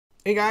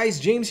Hey guys,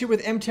 James here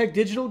with Mtek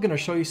Digital. Going to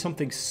show you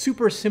something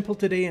super simple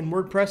today in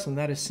WordPress, and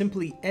that is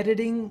simply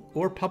editing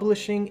or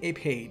publishing a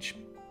page.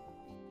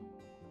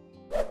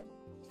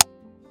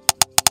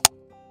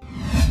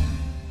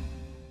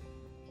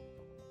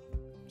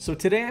 So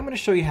today I'm going to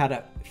show you how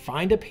to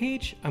find a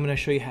page, I'm going to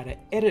show you how to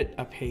edit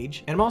a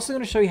page, and I'm also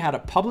going to show you how to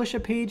publish a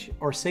page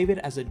or save it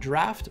as a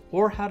draft,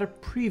 or how to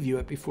preview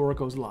it before it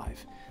goes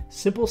live.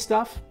 Simple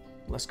stuff.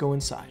 Let's go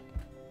inside.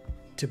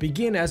 To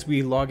begin, as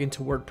we log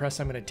into WordPress,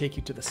 I'm going to take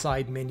you to the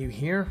side menu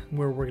here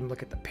where we're going to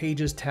look at the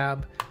Pages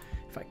tab.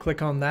 If I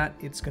click on that,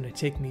 it's going to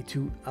take me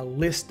to a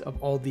list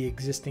of all the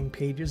existing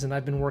pages, and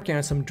I've been working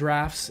on some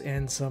drafts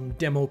and some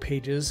demo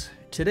pages.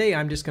 Today,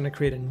 I'm just going to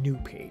create a new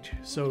page.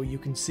 So you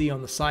can see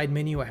on the side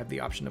menu, I have the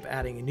option of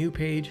adding a new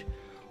page,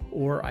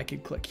 or I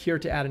could click here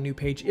to add a new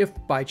page. If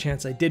by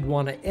chance I did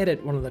want to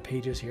edit one of the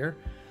pages here,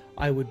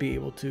 I would be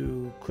able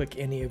to click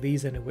any of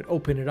these and it would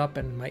open it up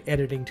and my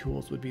editing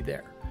tools would be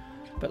there.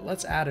 But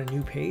let's add a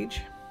new page.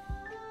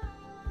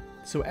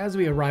 So as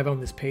we arrive on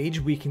this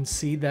page, we can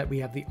see that we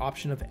have the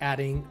option of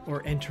adding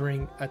or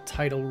entering a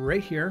title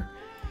right here.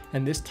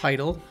 And this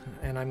title,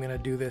 and I'm going to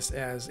do this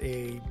as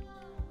a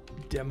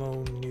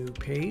demo new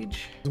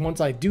page.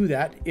 Once I do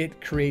that, it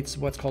creates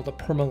what's called a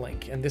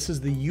permalink. And this is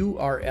the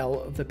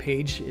URL of the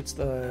page. It's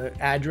the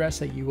address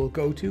that you will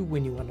go to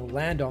when you want to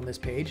land on this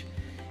page.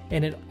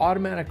 And it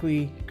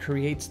automatically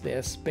creates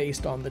this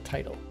based on the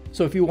title.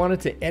 So if you wanted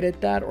to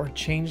edit that or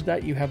change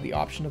that, you have the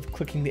option of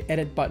clicking the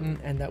edit button,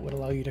 and that would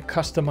allow you to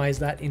customize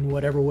that in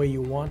whatever way you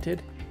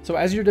wanted. So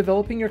as you're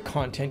developing your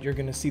content, you're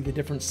going to see the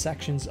different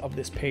sections of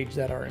this page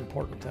that are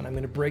important, and I'm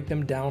going to break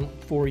them down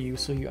for you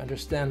so you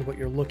understand what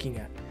you're looking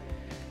at.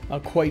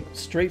 Quite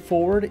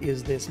straightforward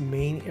is this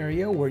main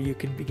area where you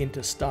can begin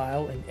to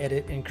style and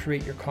edit and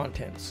create your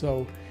content.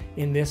 So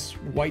in this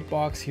white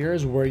box here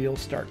is where you'll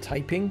start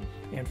typing.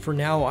 And for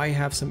now, I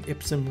have some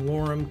ipsum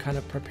lorem kind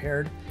of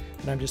prepared,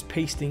 and I'm just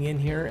pasting in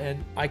here,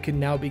 and I can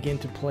now begin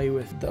to play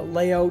with the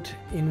layout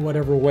in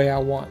whatever way I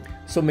want.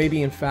 So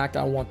maybe in fact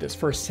I want this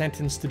first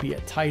sentence to be a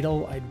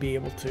title. I'd be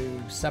able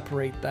to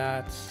separate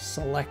that,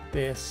 select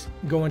this,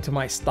 go into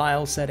my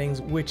style settings,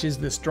 which is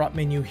this drop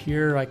menu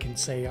here. I can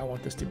say I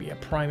want this to be a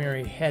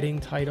primary heading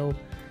title.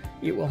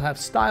 It will have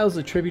styles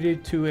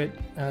attributed to it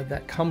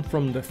that come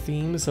from the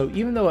theme. So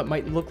even though it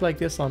might look like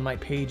this on my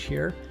page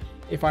here,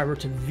 if I were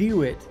to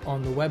view it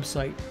on the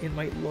website, it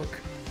might look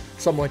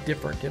somewhat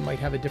different. It might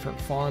have a different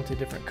font, a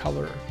different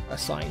color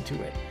assigned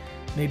to it.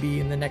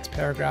 Maybe in the next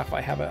paragraph I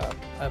have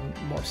a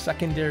more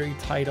secondary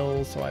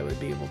title, so I would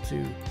be able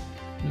to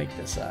make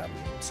this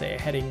say a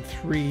heading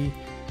 3,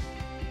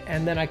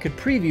 and then I could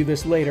preview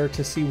this later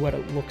to see what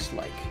it looks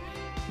like.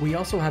 We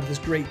also have this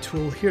great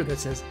tool here that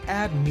says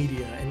add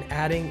media, and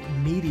adding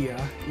media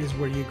is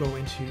where you go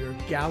into your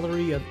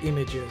gallery of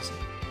images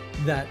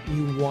that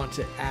you want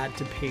to add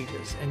to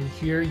pages, and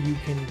here you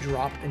can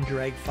drop and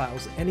drag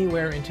files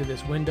anywhere into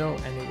this window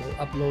and it will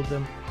upload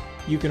them.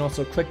 You can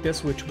also click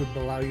this, which would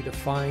allow you to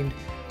find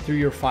through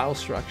your file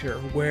structure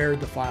where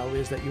the file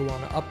is that you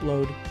want to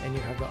upload, and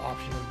you have the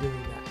option of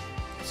doing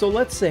that. So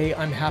let's say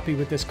I'm happy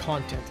with this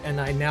content and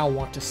I now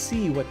want to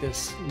see what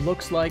this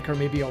looks like, or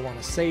maybe I want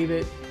to save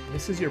it.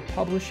 This is your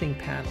publishing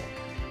panel.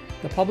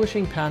 The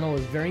publishing panel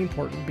is very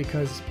important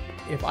because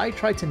if I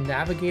try to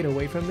navigate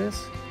away from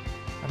this,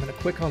 I'm going to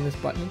click on this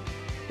button.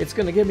 It's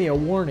going to give me a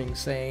warning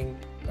saying,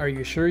 are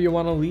you sure you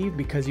want to leave,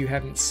 because you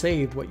haven't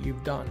saved what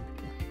you've done.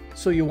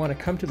 So you want to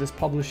come to this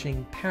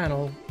publishing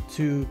panel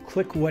to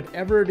click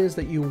whatever it is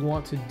that you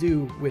want to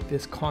do with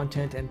this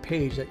content and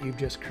page that you've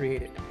just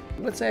created.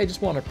 Let's say I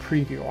just want a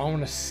preview. I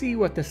want to see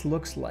what this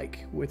looks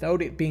like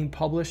without it being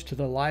published to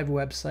the live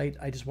website.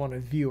 I just want to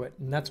view it,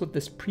 and that's what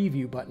this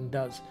preview button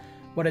does.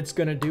 What it's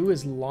going to do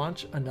is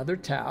launch another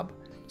tab.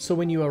 So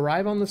when you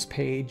arrive on this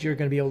page, you're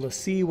going to be able to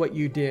see what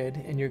you did,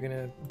 and you're going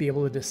to be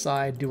able to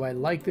decide, do I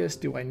like this?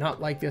 Do I not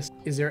like this?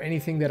 Is there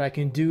anything that I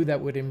can do that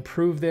would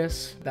improve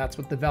this? That's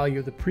what the value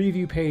of the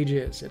preview page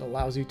is. It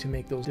allows you to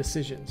make those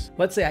decisions.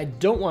 Let's say I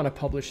don't want to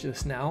publish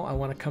this now. I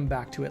want to come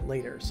back to it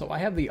later. So I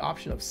have the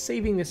option of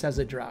saving this as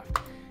a draft.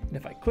 And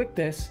if I click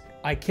this,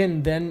 I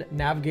can then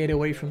navigate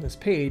away from this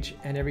page,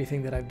 and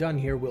everything that I've done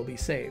here will be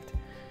saved.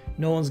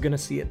 No one's going to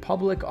see it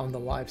public on the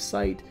live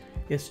site.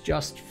 It's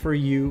just for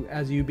you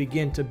as you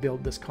begin to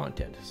build this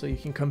content. So you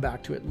can come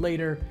back to it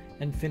later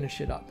and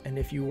finish it up. And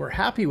if you were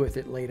happy with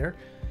it later,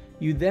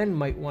 you then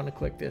might want to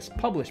click this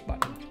publish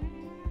button.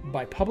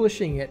 By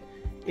publishing it,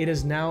 it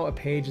is now a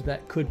page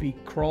that could be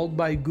crawled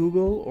by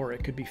Google, or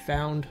it could be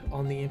found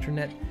on the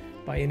internet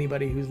by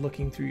anybody who's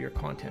looking through your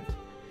content.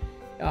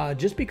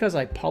 Just because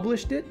I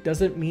published it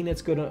doesn't mean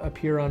it's going to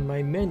appear on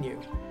my menu.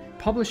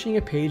 Publishing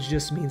a page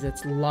just means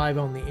it's live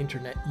on the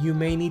internet. You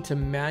may need to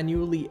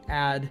manually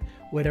add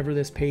whatever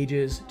this page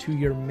is to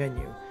your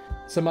menu.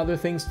 Some other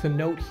things to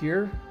note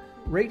here,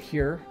 right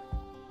here,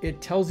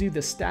 it tells you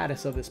the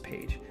status of this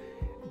page.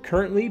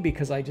 Currently,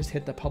 because I just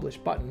hit the publish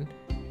button,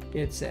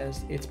 it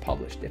says it's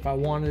published. If I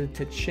wanted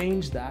to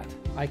change that,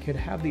 I could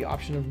have the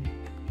option of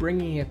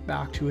bringing it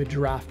back to a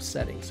draft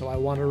setting. So I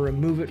want to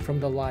remove it from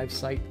the live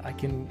site. I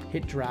can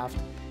hit draft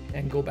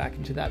and go back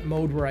into that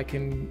mode where I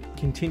can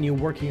continue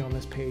working on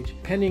this page.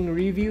 Pending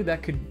review,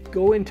 that could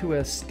go into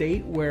a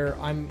state where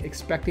I'm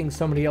expecting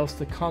somebody else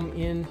to come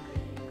in,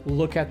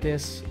 look at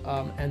this,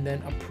 and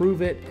then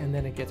approve it, and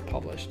then it gets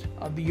published.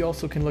 You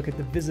also can look at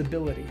the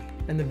visibility,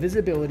 and the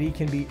visibility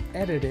can be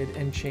edited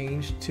and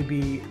changed to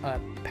be a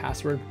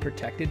password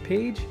protected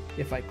page.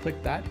 If I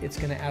click that, it's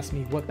going to ask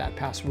me what that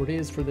password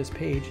is for this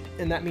page,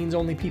 and that means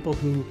only people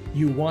who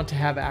you want to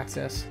have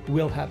access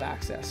will have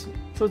access.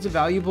 So it's a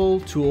valuable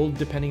tool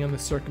depending on the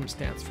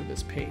circumstance for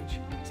this page.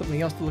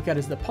 Something else to look at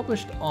is the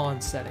published on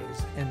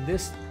settings, and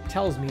this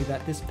tells me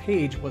that this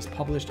page was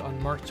published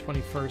on March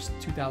 21st,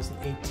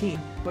 2018,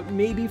 but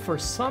maybe for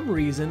some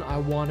reason I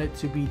want it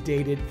to be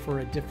dated for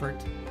a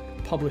different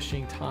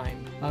publishing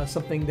time.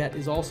 Something that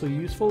is also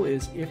useful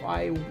is if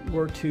I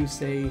were to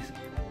say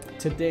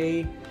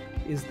today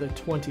is the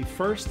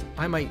 21st,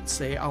 I might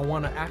say I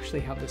want to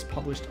actually have this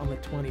published on the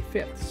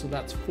 25th. So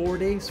that's 4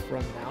 days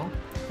from now.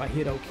 If I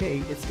hit OK,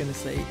 it's going to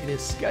say it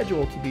is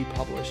scheduled to be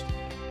published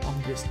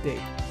on this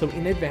date. So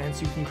in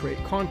advance, you can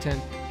create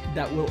content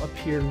that will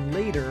appear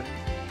later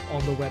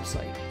on the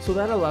website. So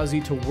that allows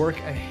you to work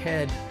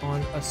ahead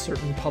on a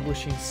certain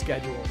publishing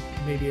schedule.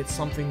 Maybe it's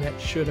something that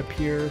should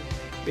appear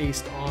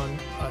based on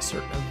a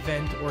certain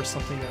event or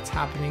something that's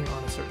happening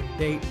on a certain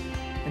date.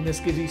 And this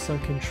gives you some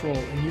control.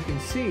 And you can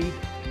see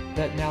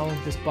that now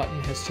this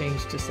button has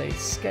changed to say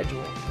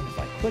schedule. And if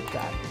I click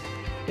that,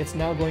 it's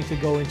now going to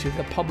go into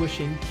the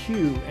publishing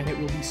queue and it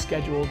will be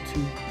scheduled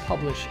to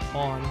publish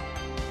on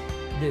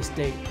this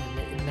date.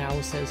 And it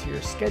now says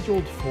here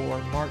scheduled for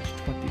March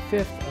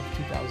 25th of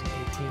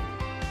 2018.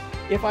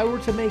 If I were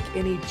to make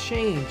any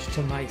change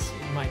to my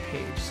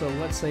page, so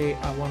let's say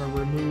I want to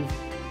remove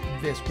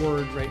this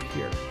word right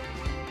here.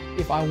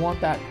 If I want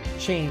that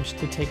change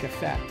to take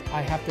effect,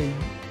 I have to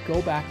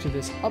go back to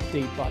this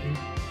update button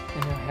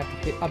and I have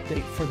to hit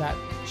update for that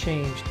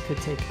change to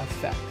take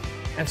effect.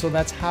 And so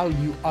that's how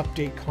you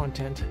update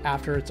content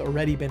after it's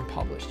already been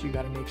published. You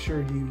got to make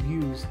sure you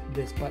use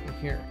this button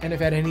here. And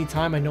if at any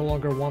time I no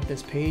longer want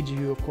this page,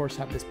 you of course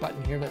have this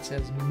button here that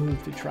says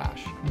move to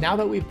trash. Now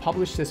that we've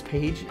published this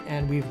page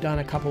and we've done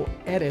a couple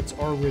edits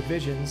or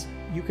revisions,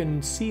 you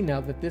can see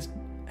now that this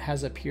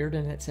has appeared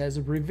and it says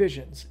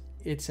revisions.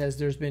 It says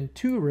there's been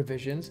 2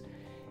 revisions.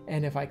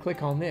 And if I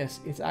click on this,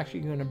 it's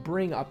actually going to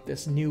bring up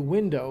this new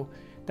window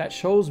that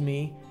shows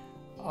me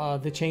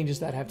the changes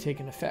that have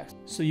taken effect.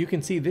 So you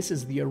can see this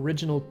is the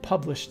original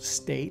published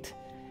state,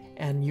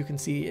 and you can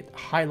see it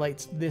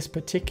highlights this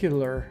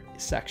particular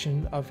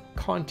section of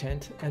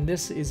content, and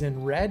this is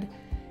in red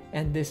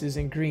and this is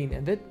in green,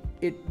 and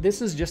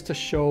this is just to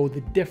show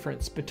the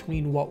difference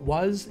between what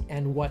was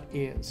and what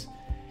is.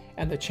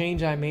 And the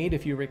change I made,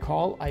 if you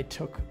recall, I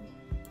took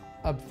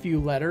a few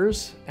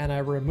letters and I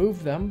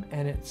removed them,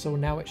 and so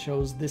now it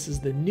shows this is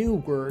the new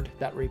word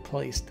that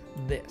replaced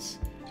this.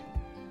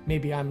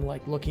 Maybe I'm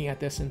like looking at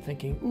this and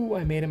thinking, ooh,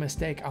 I made a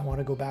mistake, I want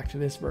to go back to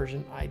this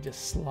version. I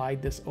just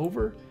slide this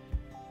over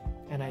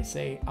and I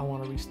say I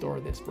want to restore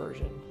this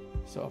version.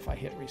 So if I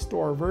hit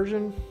restore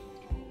version,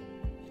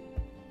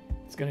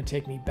 it's going to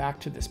take me back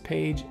to this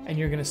page, and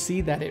you're going to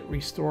see that it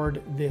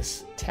restored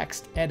this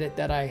text edit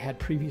that I had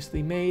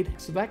previously made.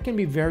 So that can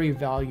be very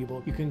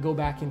valuable. You can go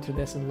back into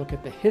this and look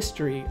at the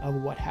history of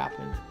what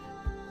happened.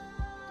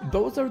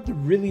 Those are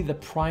really the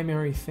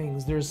primary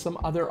things. There's some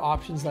other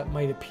options that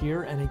might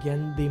appear, and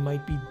again, they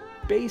might be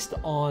based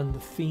on the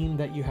theme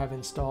that you have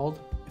installed.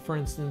 For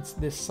instance,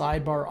 this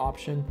sidebar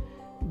option,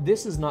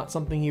 this is not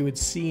something you would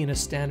see in a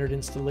standard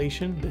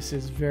installation. This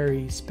is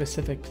very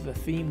specific to the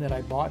theme that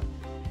I bought,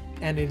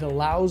 and it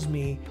allows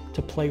me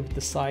to play with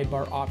the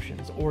sidebar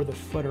options or the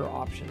footer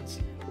options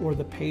or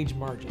the page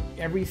margin.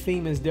 Every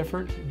theme is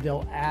different.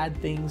 They'll add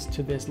things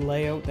to this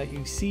layout that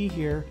you see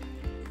here,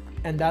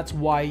 and that's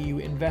why you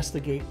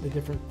investigate the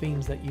different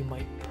themes that you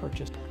might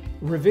purchase.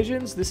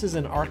 Revisions, this is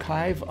an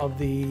archive of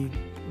the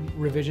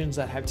revisions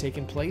that have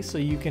taken place, so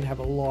you can have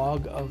a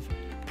log of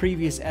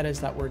previous edits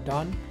that were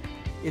done.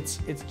 It's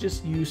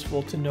just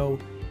useful to know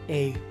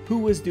who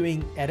was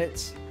doing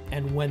edits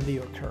and when they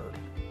occurred.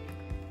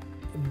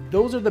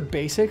 Those are the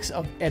basics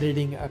of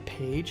editing a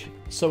page.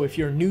 So if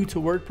you're new to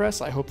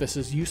WordPress, I hope this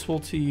is useful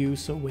to you,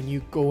 so when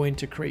you go in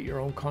to create your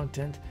own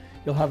content,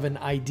 you'll have an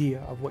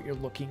idea of what you're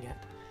looking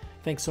at.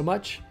 Thanks so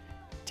much.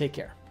 Take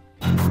care.